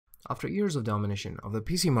After years of domination of the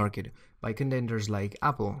PC market by contenders like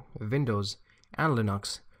Apple, Windows, and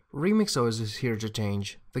Linux, RemixOS is here to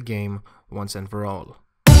change the game once and for all.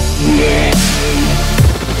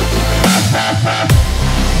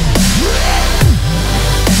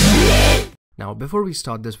 Now, before we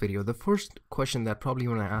start this video, the first question that probably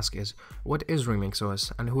you want to ask is, what is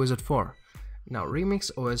RemixOS and who is it for? Now,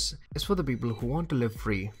 RemixOS is for the people who want to live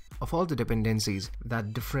free of all the dependencies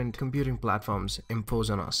that different computing platforms impose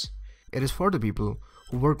on us. It is for the people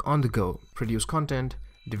who work on the go, produce content,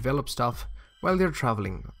 develop stuff while they're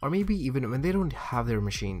traveling, or maybe even when they don't have their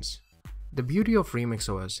machines. The beauty of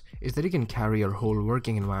RemixOS is that you can carry your whole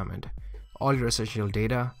working environment, all your essential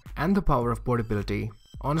data, and the power of portability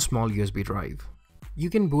on a small USB drive. You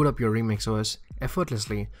can boot up your RemixOS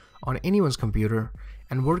effortlessly on anyone's computer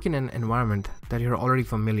and work in an environment that you're already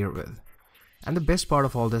familiar with. And the best part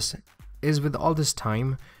of all this is, with all this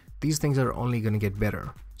time, these things are only going to get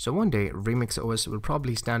better. So one day, RemixOS will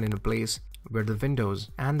probably stand in a place where the Windows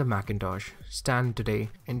and the Macintosh stand today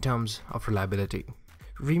in terms of reliability.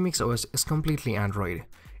 RemixOS is completely Android.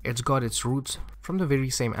 It's got its roots from the very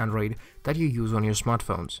same Android that you use on your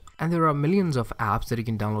smartphones. And there are millions of apps that you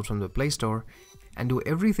can download from the Play Store and do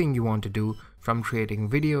everything you want to do, from creating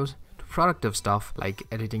videos to productive stuff like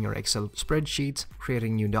editing your Excel spreadsheets,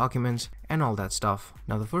 creating new documents, and all that stuff.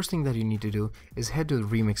 Now, the first thing that you need to do is head to the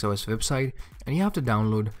RemixOS website and you have to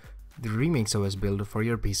download the RemixOS build for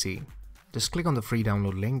your PC. Just click on the free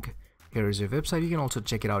download link. Here is your website. You can also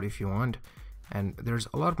check it out if you want. And there's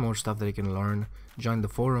a lot more stuff that you can learn. Join the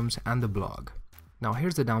forums and the blog. Now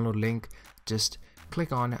here's the download link. Just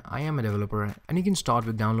click on I am a developer and you can start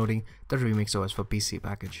with downloading the RemixOS for PC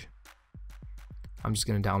package. I'm just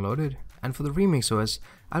going to download it. And for the RemixOS,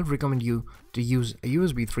 I'll recommend you to use a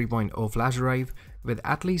USB 3.0 flash drive with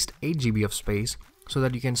at least 8 GB of space so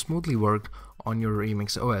that you can smoothly work on your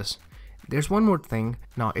RemixOS. There's one more thing.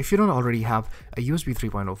 Now, if you don't already have a USB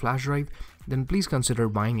 3.0 flash drive, then please consider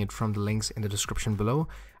buying it from the links in the description below.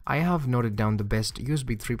 I have noted down the best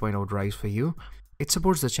USB 3.0 drives for you. It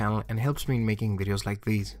supports the channel and helps me in making videos like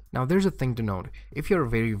these. Now, there's a thing to note. If you're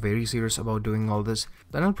very serious about doing all this,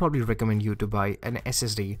 then I'll probably recommend you to buy an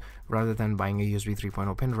SSD rather than buying a USB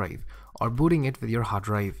 3.0 pen drive or booting it with your hard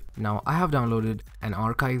drive. Now, I have downloaded an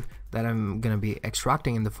archive that I'm gonna be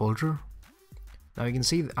extracting in the folder. Now you can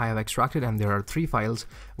see I have extracted and there are 3 files.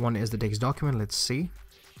 One is the text document. Let's see.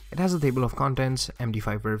 It has a table of contents,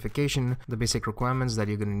 MD5 verification, the basic requirements that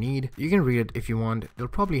you're going to need. You can read it if you want. It'll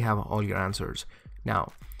probably have all your answers.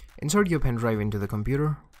 Now, insert your pen drive into the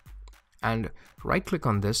computer and right click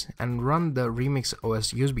on this and run the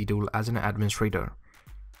RemixOS USB tool as an administrator.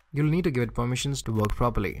 You'll need to give it permissions to work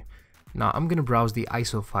properly. Now I'm going to browse the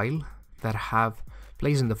ISO file that I have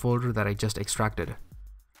placed in the folder that I just extracted.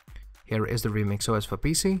 Here is the RemixOS for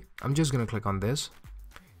PC. I'm just going to click on this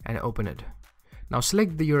and open it. Now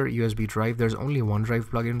select your USB drive. There's only one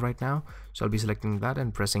drive plugin right now, so I'll be selecting that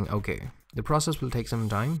and pressing OK. The process will take some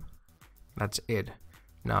time. That's it.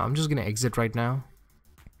 Now I'm just going to exit right now,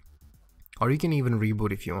 or you can even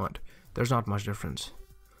reboot if you want. There's not much difference.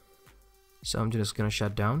 So I'm just going to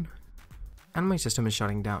shut down and my system is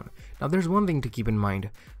shutting down. Now there's one thing to keep in mind.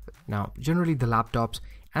 Now generally the laptops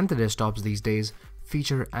and the desktops these days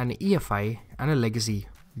feature an EFI and a legacy,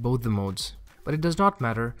 both the modes. But it does not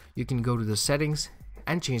matter. You can go to the settings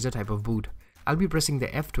and change the type of boot. I'll be pressing the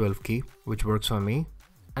F12 key, which works for me,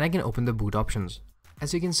 and I can open the boot options.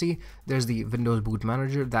 As you can see, there's the Windows Boot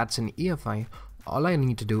Manager, that's an EFI. All I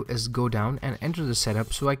need to do is go down and enter the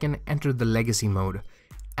setup so I can enter the legacy mode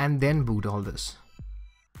and then boot all this.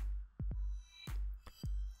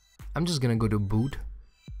 I'm just gonna go to boot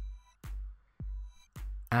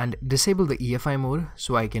and disable the EFI mode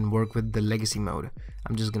so I can work with the legacy mode.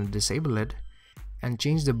 I'm just going to disable it and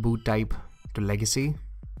change the boot type to legacy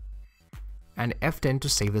and F10 to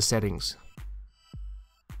save the settings.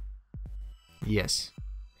 Yes.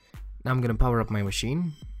 Now I'm going to power up my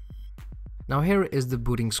machine. Now here is the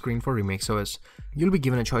booting screen for RemixOS. You'll be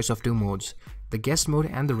given a choice of 2 modes, the guest mode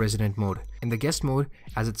and the resident mode. In the guest mode,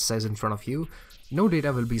 as it says in front of you, no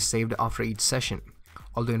data will be saved after each session.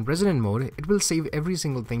 Although in resident mode, it will save every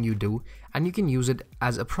single thing you do and you can use it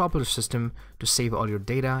as a proper system to save all your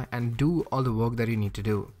data and do all the work that you need to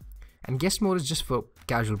do. And guest mode is just for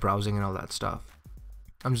casual browsing and all that stuff.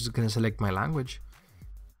 I'm just going to select my language.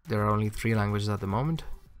 There are only 3 languages at the moment.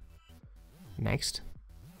 Next.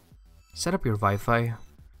 Set up your Wi-Fi.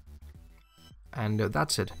 And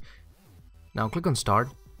that's it. Now click on start.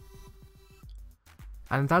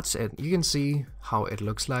 And that's it. You can see how it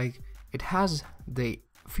looks like. It has the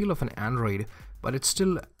feel of an Android, but it's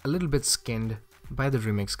still a little bit skinned by the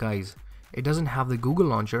Remix guys. it doesn't have the Google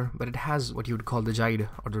launcher, but it has what you would call the Jide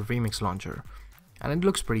or the Remix launcher, and it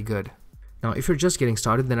looks pretty good. Now, if you're just getting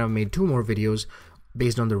started, then I've made 2 more videos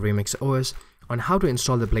based on the RemixOS on how to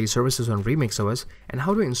install the Play services on RemixOS and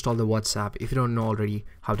how to install the WhatsApp if you don't know already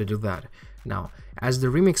how to do that. Now, as the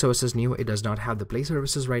RemixOS is new, it does not have the Play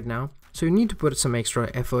services right now, so you need to put some extra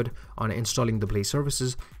effort on installing the Play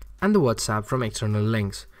services and the WhatsApp from external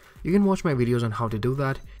links. You can watch my videos on how to do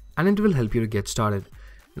that, and it will help you to get started.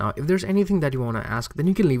 Now, if there's anything that you want to ask, then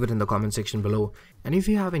you can leave it in the comment section below. And if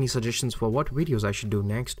you have any suggestions for what videos I should do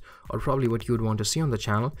next, or probably what you would want to see on the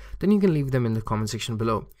channel, then you can leave them in the comment section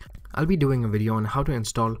below. I'll be doing a video on how to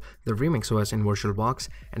install the RemixOS in VirtualBox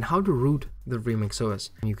and how to root the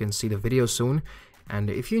RemixOS. You can see the video soon. And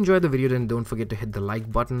if you enjoyed the video, then don't forget to hit the like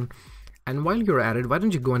button. And while you're at it, why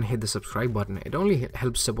don't you go and hit the subscribe button? It only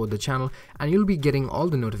helps support the channel, and you'll be getting all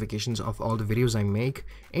the notifications of all the videos I make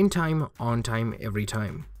in time, on time, every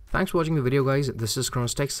time. Thanks for watching the video, guys. This is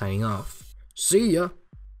Tech signing off. See ya!